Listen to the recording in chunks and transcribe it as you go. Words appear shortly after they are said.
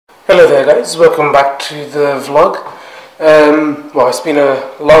Hello there guys, welcome back to the vlog. Well, it's been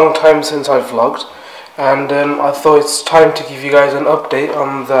a long time since I vlogged, and I thought it's time to give you guys an update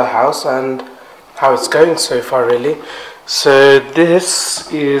on the house and how it's going so far really. So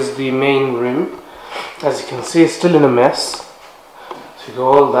this is the main room. As you can see, it's still in a mess. So you got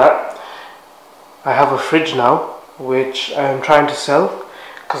all that. I have a fridge now, which I am trying to sell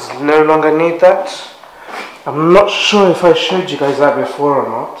because I no longer need that. I'm not sure if I showed you guys that before or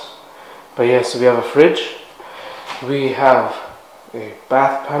not. But yeah, so we have a fridge, we have a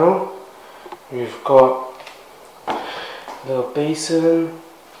bath panel, we've got a little basin,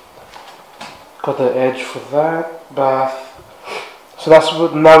 got the edge for that, bath. So that's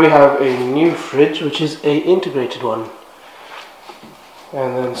what, now we have a new fridge, which is a integrated one.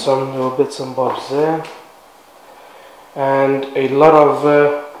 And then some little bits and bobs there. And a lot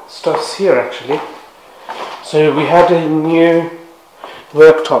of stuffs here actually. So we had a new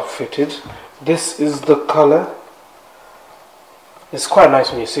worktop fitted. This is the colour. It's quite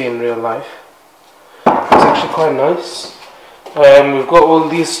nice when you see it in real life. It's actually quite nice. We've got all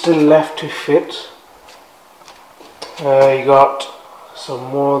these still left to fit. You got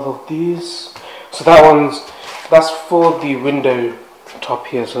some more of these. So that's for the window top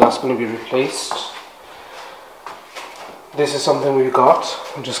here, so that's going to be replaced. This is something we got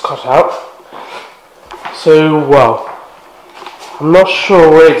and just cut out. So wow, I'm not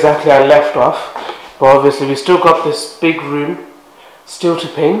sure where exactly I left off, but obviously we still got this big room still to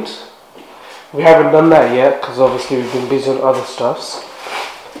paint. We haven't done that yet because obviously we've been busy on other stuffs.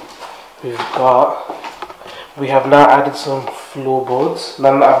 We have now added some floorboards.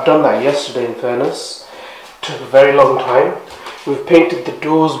 Now I've done that yesterday in fairness. It took a very long time. We've painted the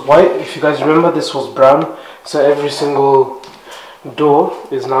doors white. If you guys remember, this was brown, so every single door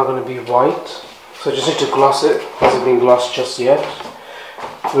is now going to be white. So I just need to gloss it. It hasn't been glossed just yet.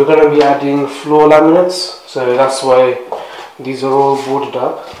 We're going to be adding floor laminates, so that's why these are all boarded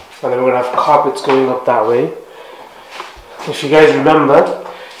up. And then we're going to have carpets going up that way. If you guys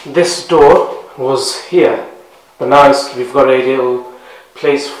remember, this door was here, but now we've got a little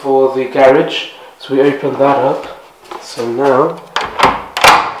place for the garage, so we opened that up. So now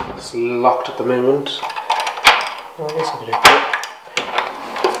it's locked at the moment. Well, I guess I could open it.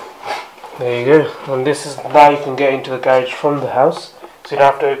 There you go, and this is now you can get into the garage from the house, so you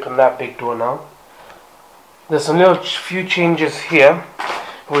don't have to open that big door now. There's a little few changes here,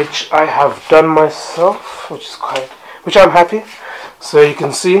 which I have done myself, which I'm happy. So you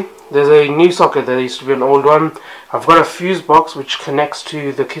can see there's a new socket. There used to be an old one. I've got a fuse box which connects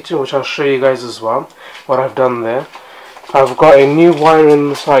to the kitchen, which I'll show you guys as well what I've done there. I've got a new wire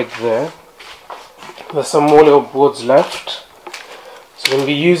inside there. There's some more little boards left. So I'm going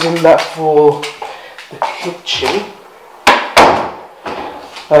to be using that for the kitchen.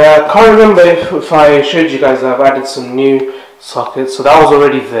 I can't remember if I showed you guys that I've added some new sockets. So that was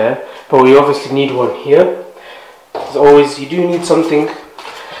already there, but we obviously need one here. As always, you do need something.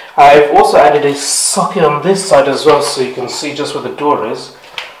 I've also added a socket on this side as well, so you can see just where the door is.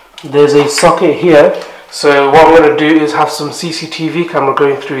 There's a socket here. So what I'm going to do is have some CCTV camera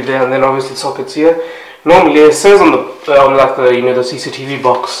going through there, and then obviously sockets here. Normally it says on the the CCTV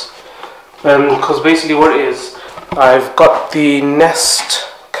box, because basically what it is, I've got the Nest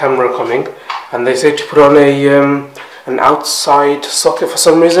camera coming, and they say to put on an outside socket for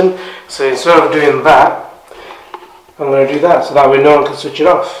some reason. So instead of doing that, I'm going to do that, so that way no one can switch it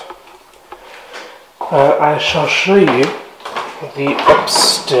off. I shall show you the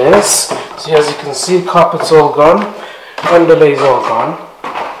upstairs. So as you can see, carpet's all gone, underlay's all gone.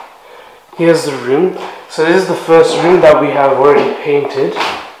 Here's the room. So this is the first room that we have already painted.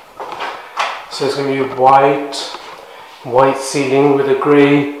 So it's going to be white ceiling with a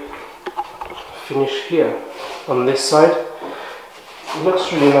grey finish here on this side. It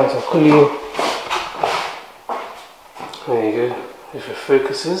looks really nice. I'll call you. There you go. If it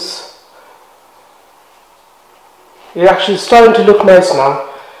focuses. It's actually starting to look nice now.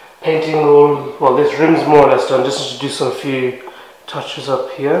 Painting all, well, this room's more or less done. Just to do some few touches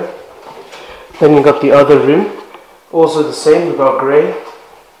up here. Then you got the other room, also the same. We've got grey,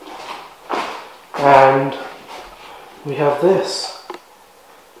 and we have this,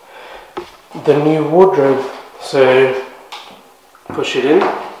 the new wardrobe. So push it in,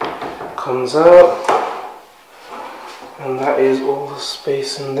 comes out, and that is all the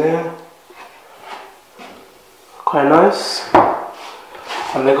space in there. Quite nice.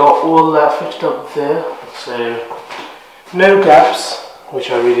 And they got all that fitted up there, so no gaps, which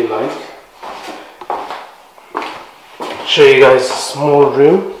I really like. Show you guys a small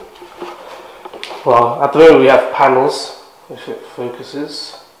room. Well, at the moment we have panels, if it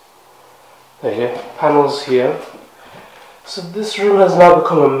focuses. There you go, panels here. So this room has now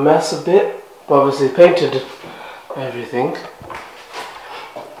become a mess a bit, but obviously painted everything.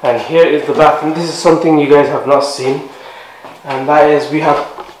 And here is the bathroom. This is something you guys have not seen, and that is we have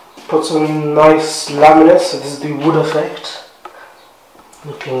put some nice laminates. So this is the wood effect,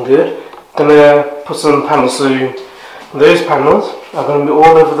 looking good. Gonna put some panels, so those panels are going to be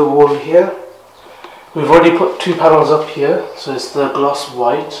all over the wall here. We've already put 2 panels up here, so it's the gloss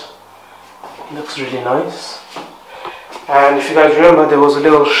white. It looks really nice. And if you guys remember, there was a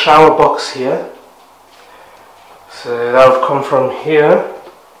little shower box here, so that would come from here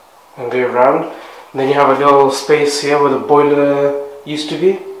and go around. And then you have a little space here where the boiler used to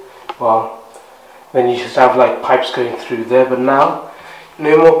be. Well, then you just have like pipes going through there, but now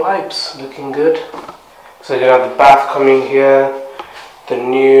no more pipes. Looking good. So you have the bath coming here, the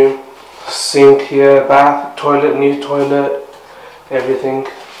new sink here, bath, toilet, new toilet, everything.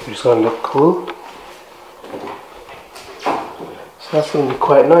 It's going to look cool. So that's going to be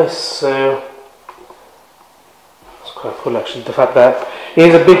quite nice. So it's quite cool actually, the fact that it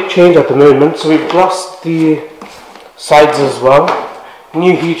is a big change at the moment. So we've glossed the sides as well,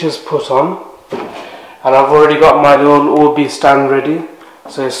 new heaters put on, and I've already got my little Orbi stand ready.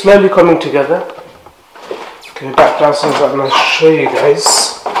 So it's slowly coming together. Go back downstairs and I'll show you guys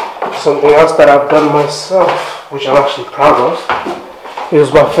something else that I've done myself, which I'm actually proud of. It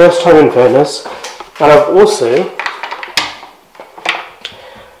was my first time in Venice, and I've also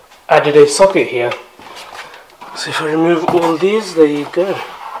added a socket here. So if I remove all these, there you go.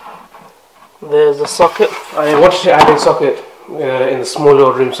 There's a socket. I wanted to add a socket in the small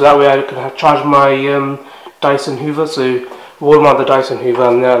little room, so that way I could charge my Dyson Hoover. So wall mount the Dyson Hoover,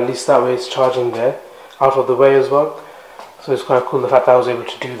 and at least that way it's charging there, out of the way as well. So it's quite cool the fact that I was able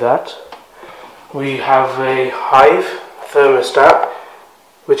to do that. We have a Hive thermostat,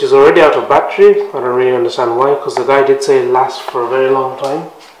 which is already out of battery. I don't really understand why, because the guy did say it lasts for a very long time.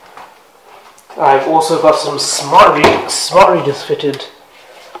 I've also got some smart readers fitted.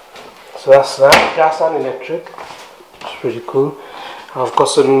 So that's that, gas and electric, which is pretty cool. I've got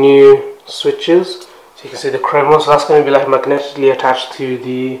some new switches. So you can see the chrome one, so that's going to be like magnetically attached to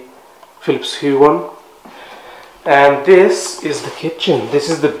the Philips Hue one. And this is the kitchen. This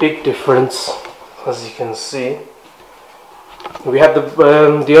is the big difference, as you can see. We had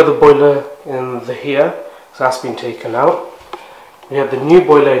the other boiler in here, so that's been taken out. We have the new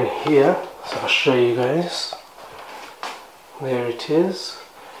boiler in here, so I'll show you guys. There it is,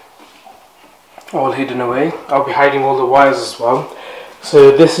 all hidden away. I'll be hiding all the wires as well.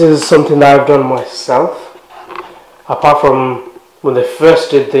 So this is something that I've done myself. Apart from when they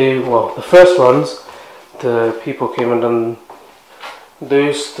first did the first ones, the people came and done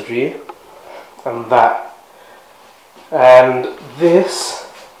those 3 and that. And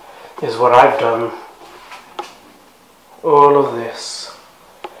this is what I've done. All of this.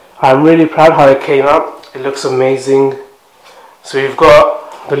 I'm really proud how it came out. It looks amazing. So you've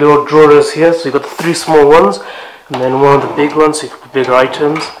got the little drawers here. So you've got the 3 small ones, and then one of the big ones, so you can put bigger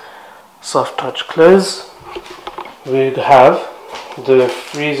items. Soft touch close. We have the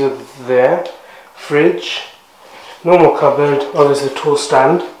freezer there, fridge, normal cupboard, obviously tool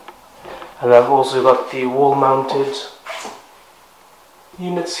stand, and I've also got the wall mounted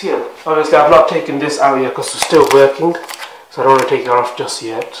units here. Obviously I've not taken this out yet because it's still working, so I don't want to take it off just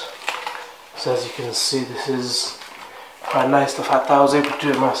yet. So as you can see, this is quite nice, the fact that I was able to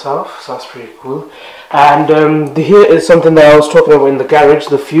do it myself, so that's pretty cool. And here is something that I was talking about in the garage,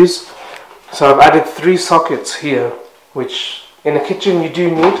 the fuse. So I've added 3 sockets here, which in a kitchen you do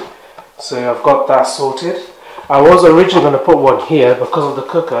need, so I've got that sorted. I was originally going to put one here because of the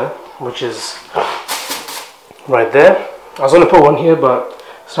cooker, which is right there. I was going to put one here, but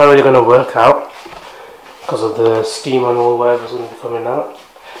it's not really going to work out because of the steam and all whatever's going to be coming out.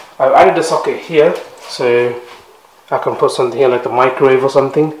 I've added a socket here, so I can put something here like the microwave or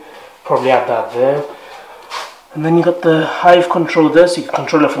something, probably add that there. And then you got the Hive control there, so you can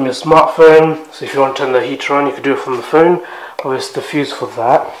control it from your smartphone. So if you want to turn the heater on, you can do it from the phone. Obviously the fuse for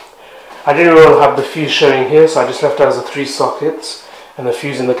that. I didn't really have the fuse showing here, so I just left it as the 3 sockets and the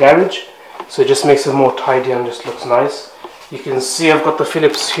fuse in the garage. So it just makes it more tidy and just looks nice. You can see I've got the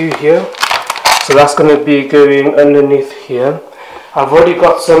Philips Hue here, so that's going to be going underneath here. I've already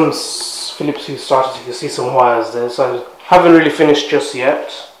got some Philips Hue started, you can see some wires there, so I haven't really finished just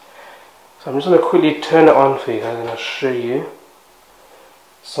yet. So I'm just going to quickly turn it on for you guys and I'll show you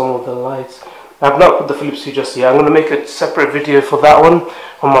some of the lights. I've not put the Philips Hue just yet. I'm going to make a separate video for that one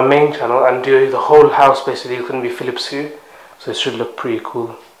on my main channel and do the whole house basically. It's going to be Philips Hue, so it should look pretty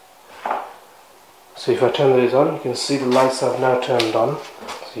cool. So if I turn those on, you can see the lights I've now turned on,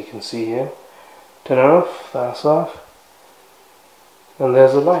 so you can see here. turn it off, that's off, and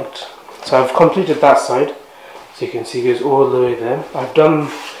there's the light. So I've completed that side, so you can see it goes all the way there. I've done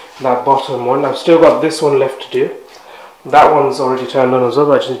that bottom one. I've still got this one left to do. That one's already turned on as well,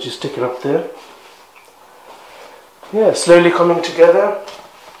 but I just need to stick it up there. Yeah, slowly coming together.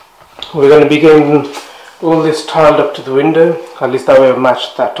 We're going to be getting all this tiled up to the window, at least that way I've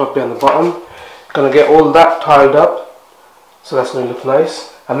matched that top bit on the bottom. Going to get all that tiled up, so that's going to look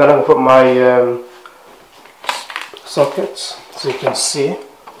nice. And then I'm going to put my sockets, so you can see.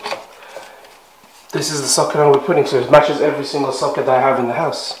 This is the socket I'm putting, so it matches every single socket that I have in the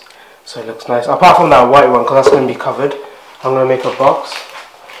house. So it looks nice. Apart from that white one, because that's going to be covered, I'm going to make a box.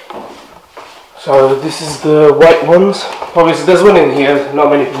 So this is the white ones. Obviously there's one in here, not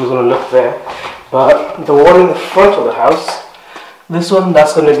many people are going to look there. But the one in the front of the house, this one,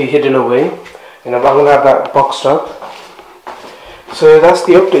 that's going to be hidden away. And I'm going to have that boxed up. So that's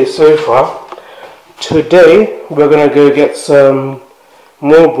the update so far. Today we're going to go get some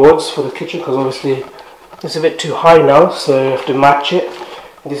more boards for the kitchen, because obviously it's a bit too high now, so you have to match it.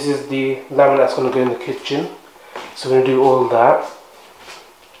 This is the laminate that's going to go in the kitchen, so we're going to do all that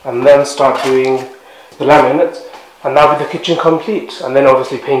and then start doing the laminate, and now with the kitchen complete, and then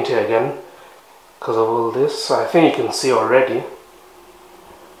obviously paint it again because of all this. So I think you can see already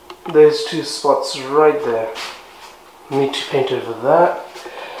there's two spots right there. Need to paint over that,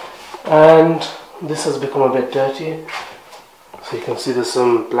 and this has become a bit dirty. So you can see there's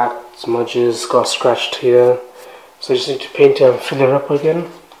some black smudges, got scratched here. So I just need to paint it and fill it up again.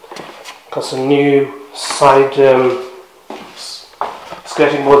 Got some new side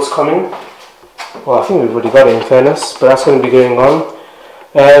skirting boards coming. Well, I think we've already got it in fairness, but that's going to be going on.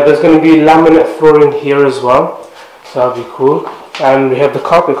 There's going to be laminate flooring here as well, so that'll be cool. And we have the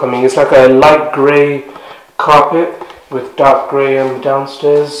carpet coming. It's like a light grey carpet with dark grey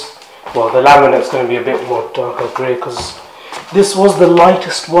downstairs. Well, the laminate's going to be a bit more darker grey, because this was the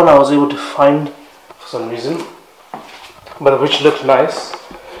lightest one I was able to find for some reason, but which looked nice.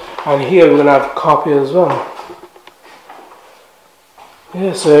 And here we're going to have carpet as well.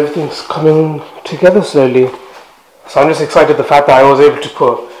 Yeah, so everything's coming together slowly. So I'm just excited the fact that I was able to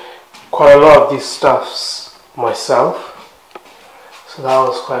put quite a lot of these stuffs myself. So that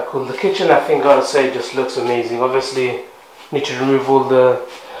was quite cool. The kitchen, I think, gotta say, just looks amazing. Obviously need to remove all the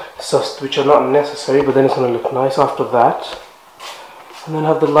stuff which are not necessary, but then it's going to look nice after that. And then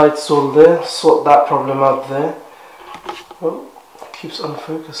have the lights all there, sort that problem out there. Oh, it keeps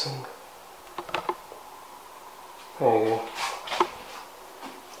unfocusing. There you go.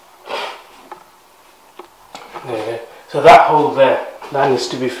 There you go. So that hole there, that needs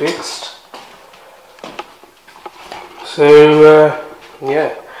to be fixed. So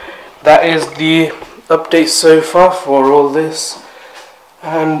yeah, that is the update so far for all this.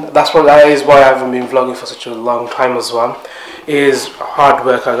 And that is why I haven't been vlogging for such a long time as well. It is hard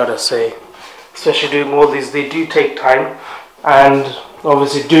work, I gotta say. Especially doing all these, they do take time. And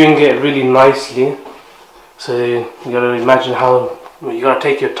obviously doing it really nicely. So you gotta imagine how, you gotta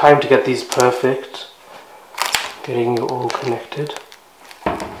take your time to get these perfect. Getting it all connected.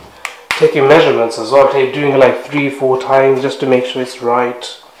 Taking measurements as well, doing it like 3-4 times just to make sure it's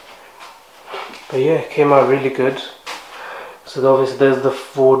right. But yeah, it came out really good. So obviously there's the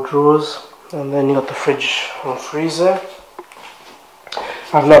 4 drawers, and then you got the fridge and freezer.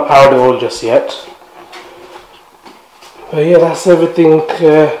 I've not powered it all just yet. But yeah, that's everything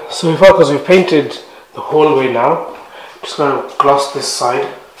so far, because we've painted the hallway now. Just gonna gloss this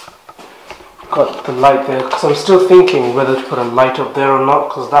side. Got the light there, because I'm still thinking whether to put a light up there or not,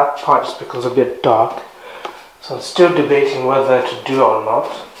 because that part just becomes a bit dark. So I'm still debating whether to do it or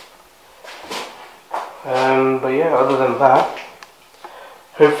not. But yeah, other than that,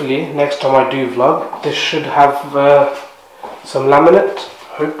 hopefully next time I do vlog, this should have some laminate,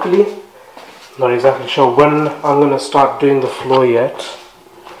 hopefully. Not exactly sure when I'm going to start doing the floor yet,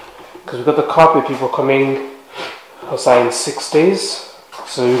 because we've got the carpet people coming outside in 6 days.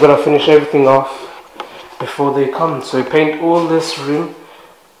 So we've got to finish everything off before they come. So we paint all this room.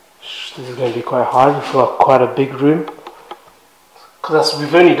 This is going to be quite hard. We've got quite a big room, because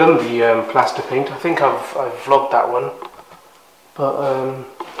we've only done the plaster paint. I think I've vlogged that one. But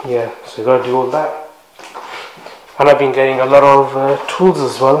yeah, so we've got to do all that. And I've been getting a lot of tools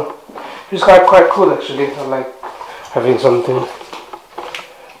as well, which is quite cool actually. I like having something.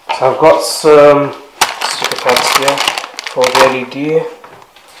 So I've got some sticker pads here for the LED.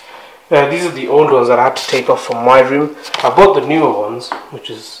 These are the old ones that I had to take off from my room. I bought the newer ones, which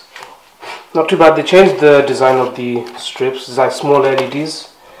is not too bad. They changed the design of the strips. It's like small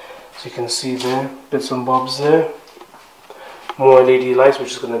LEDs, so you can see there, bits and bobs there. More LED lights,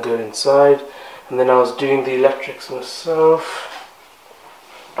 which is going to go inside. and then I was doing the electrics myself.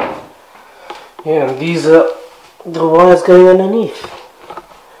 Yeah, and these are the wires going underneath.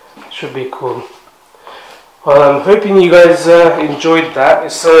 Should be cool. Well, I'm hoping you guys enjoyed that.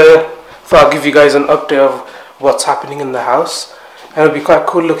 Thought I'll give you guys an update of what's happening in the house, and it'll be quite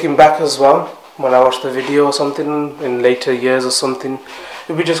cool looking back as well when I watch the video or something in later years or something.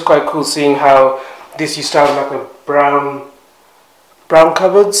 It'll be just quite cool seeing how this used to have like a brown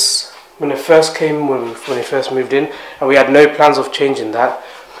cupboards when it first came, when it first moved in, and we had no plans of changing that.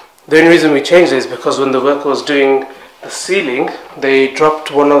 The only reason we changed it is because when the worker was doing the ceiling, they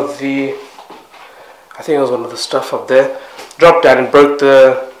dropped one of the, I think it was one of the stuff up there, dropped down and broke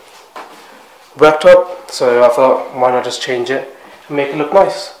the worktop. So I thought, why not just change it and make it look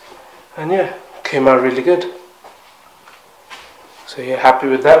nice? And yeah, came out really good. So yeah, happy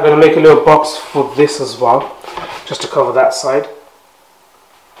with that. I'm going to make a little box for this as well, just to cover that side.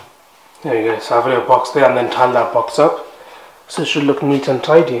 There you go, so I have a little box there and then tile that box up. So it should look neat and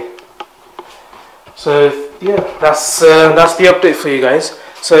tidy. So yeah, that's the update for you guys.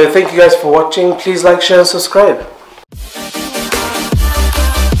 So thank you guys for watching. Please like, share and subscribe.